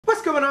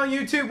going on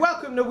YouTube?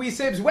 Welcome to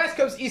WeSibs, West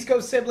Coast, East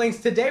Coast siblings.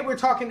 Today we're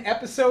talking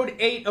episode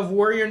 8 of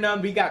Warrior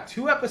Nun. We got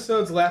 2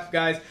 episodes left,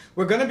 guys.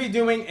 We're going to be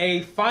doing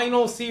a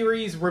final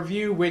series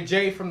review with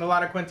Jay from the La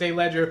Quente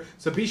Ledger,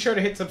 so be sure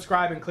to hit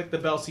subscribe and click the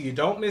bell so you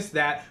don't miss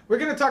that. We're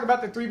going to talk about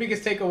the 3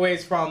 biggest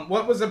takeaways from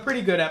what was a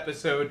pretty good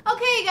episode.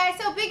 Okay guys,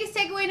 so biggest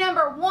takeaway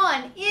number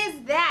 1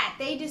 is that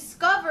they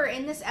discover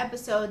in this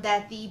episode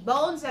that the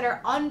bones that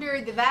are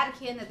under the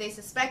Vatican that they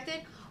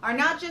suspected are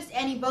not just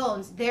any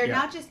bones. They're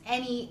not just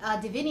any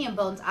Divinium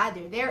bones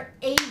either. They're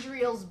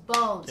Adriel's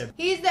bones. Yep.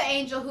 He's the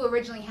angel who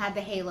originally had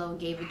the halo and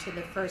gave it to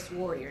the first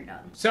warrior nun.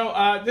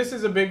 So this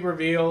is a big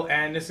reveal,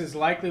 and this is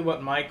likely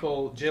what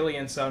Michael,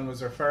 Jillian's son,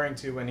 was referring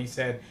to when he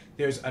said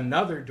there's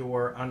another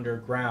door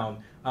underground.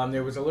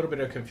 There was a little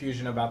bit of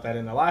confusion about that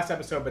in the last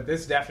episode, but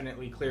this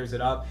definitely clears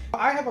it up.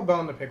 I have a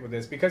bone to pick with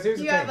this because here's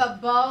the thing. You have a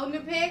bone to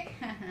pick?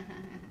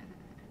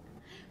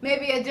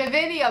 Maybe a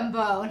Divinium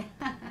bone.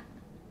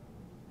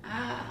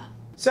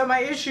 So my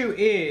issue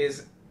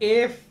is,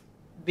 if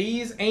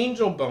these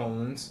angel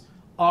bones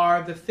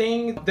are the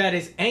thing that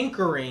is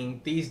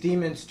anchoring these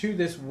demons to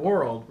this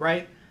world,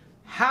 right?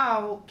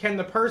 How can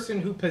the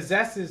person who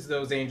possesses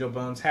those angel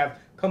bones have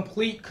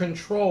complete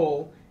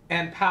control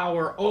and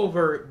power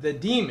over the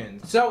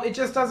demons? So it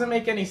just doesn't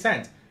make any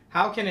sense.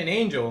 How can an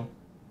angel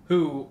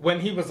who, when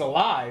he was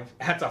alive,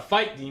 had to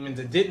fight demons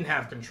and didn't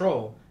have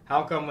control,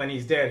 how come when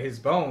he's dead his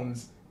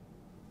bones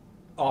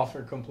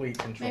offer complete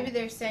control? Maybe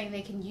they're saying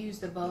they can use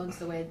the bones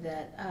the way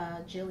that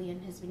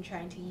Jillian has been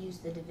trying to use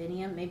the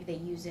Divinium. Maybe they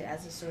use it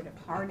as a sort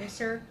of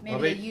harnesser.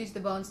 Maybe they use the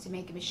bones to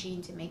make a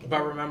machine to make it.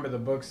 But remember, the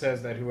book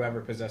says that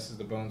whoever possesses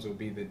the bones will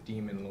be the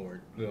demon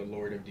lord, the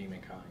lord of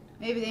demonkind.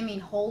 Maybe they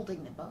mean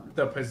holding the bones.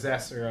 The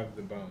possessor of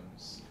the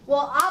bones.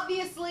 Well,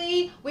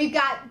 obviously, we've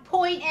got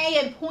point A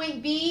and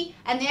point B,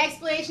 and the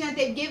explanation that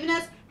they've given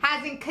us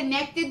hasn't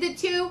connected the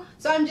two,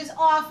 so I'm just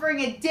offering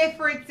a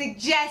different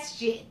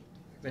suggestion.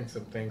 I think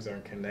some things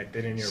aren't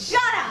connected in your Shut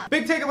up!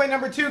 Big takeaway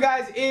number 2,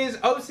 guys, is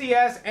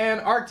OCS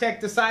and Arctech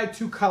decide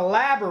to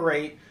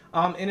collaborate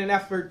in an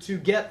effort to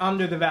get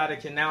under the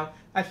Vatican. Now,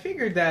 I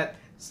figured that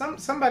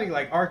somebody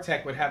like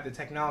Arctech would have the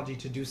technology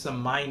to do some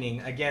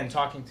mining. Again,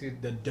 talking to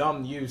the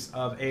dumb use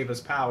of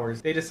Ava's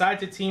powers. They decide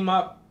to team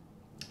up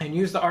and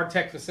use the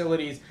Arctech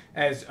facilities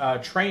as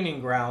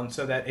training ground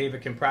so that Ava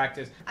can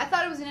practice. I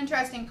thought it was an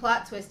interesting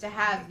plot twist to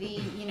have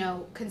the,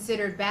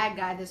 considered bad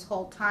guy this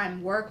whole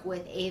time work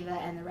with Ava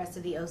and the rest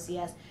of the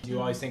OCS. You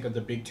always think of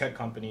the big tech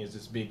company as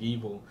this big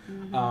evil,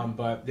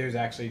 but there's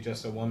actually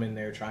just a woman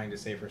there trying to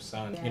save her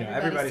son. Yeah,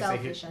 everybody's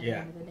selfish at the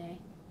end of the day.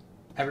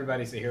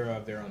 Everybody's the hero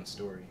of their own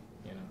story,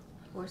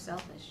 Or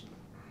selfish.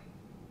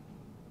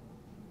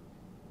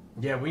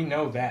 Yeah, we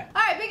know that.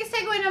 Alright, biggest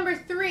takeaway number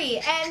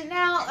 3. And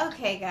now,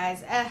 okay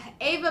guys,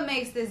 Ava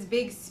makes this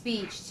big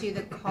speech to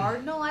the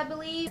Cardinal, I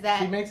believe.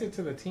 She makes it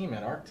to the team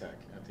at Arctech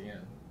at the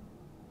end.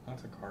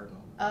 Not the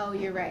Cardinal. Oh,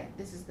 you're right.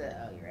 This is the,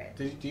 you're right.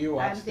 Do you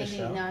watch the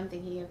show? No, I'm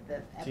thinking of the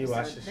episode. Do you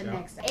watch the show?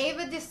 Next.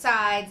 Ava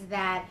decides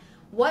that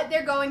what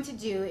they're going to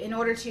do in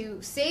order to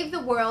save the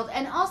world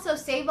and also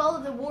save all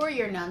of the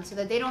warrior nuns so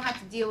that they don't have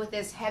to deal with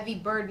this heavy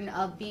burden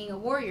of being a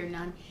warrior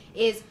nun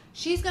is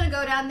she's going to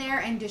go down there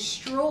and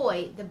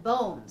destroy the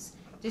bones,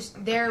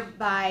 just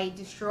thereby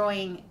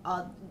destroying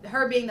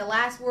her being the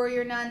last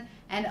warrior nun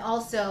and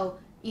also,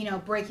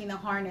 breaking the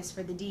harness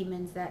for the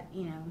demons that,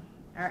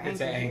 are anchored. It's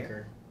an anchor.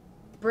 Here.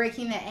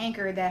 Breaking the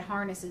anchor that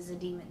harnesses the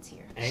demons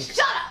here. Anchor.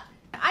 Shut up!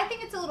 I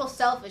think it's a little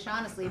selfish,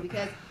 honestly,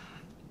 because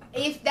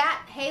if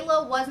that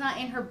halo was not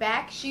in her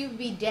back, she would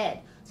be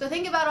dead. So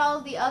think about all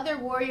of the other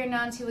warrior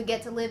nuns who would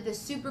get to live this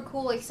super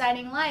cool,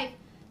 exciting life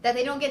that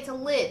they don't get to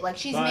live. Like,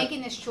 she's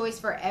making this choice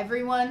for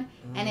everyone,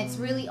 and it's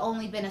really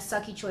only been a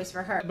sucky choice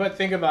for her. But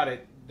think about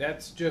it.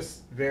 That's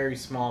just very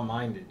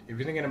small-minded. If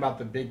you're thinking about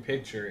the big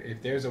picture,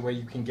 if there's a way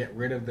you can get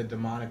rid of the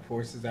demonic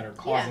forces that are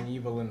causing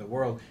evil in the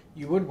world,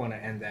 you would want to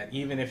end that,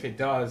 even if it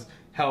does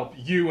help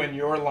you and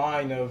your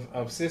line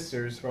of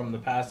sisters from the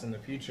past and the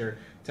future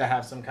to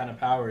have some kind of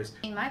powers.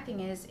 My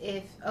thing is,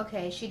 if,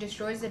 she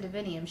destroys the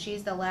Divinium,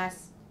 she's the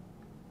last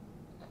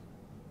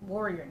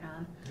warrior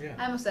nun. Yeah.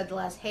 I almost said the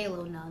last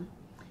halo nun.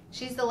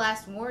 She's the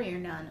last warrior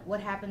nun.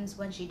 What happens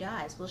when she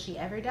dies? Will she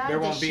ever die? There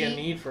won't be a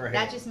need for a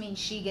halo. That just means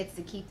she gets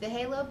to keep the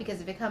halo, because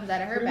if it comes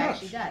out of her back,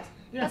 she dies.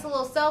 Yeah. That's a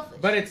little selfish.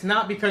 But it's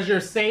not because you're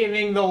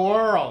saving the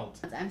world.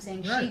 I'm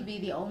saying she'd be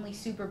the only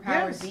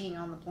superpowered being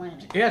on the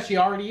planet. Yeah, she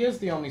already is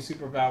the only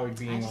superpowered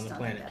being on the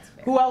planet.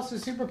 Who else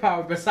is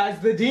superpowered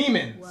besides the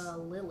demons?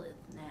 Well, Lilith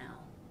now.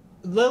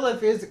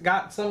 Lilith is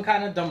got some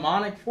kind of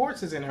demonic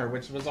forces in her,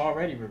 which was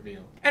already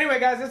revealed. Anyway,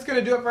 guys, that's going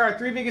to do it for our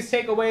 3 biggest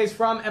takeaways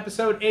from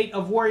episode 8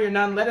 of Warrior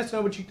Nun. Let us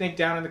know what you think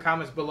down in the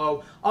comments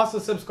below. Also,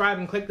 subscribe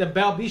and click the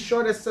bell. Be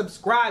sure to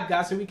subscribe,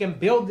 guys, so we can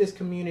build this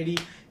community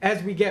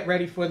as we get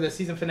ready for the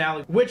season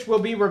finale, which we'll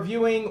be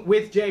reviewing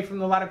with Jay from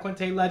the La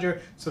Quinte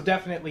Ledger. So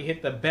definitely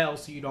hit the bell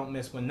so you don't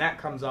miss when that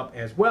comes up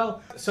as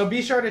well. So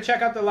be sure to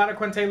check out the La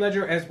Quinte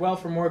Ledger as well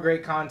for more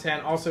great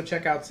content. Also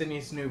check out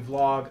Sydney's new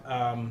vlog.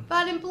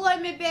 Fun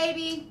Employment,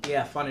 baby.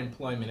 Yeah, Fun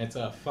Employment. It's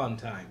a fun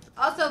time.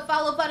 Also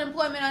follow Fun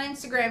Employment on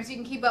Instagram so you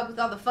can keep up with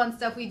all the fun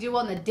stuff we do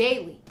on the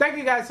daily. Thank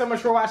you guys so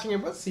much for watching,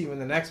 and we'll see you in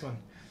the next one.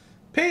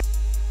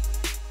 Peace.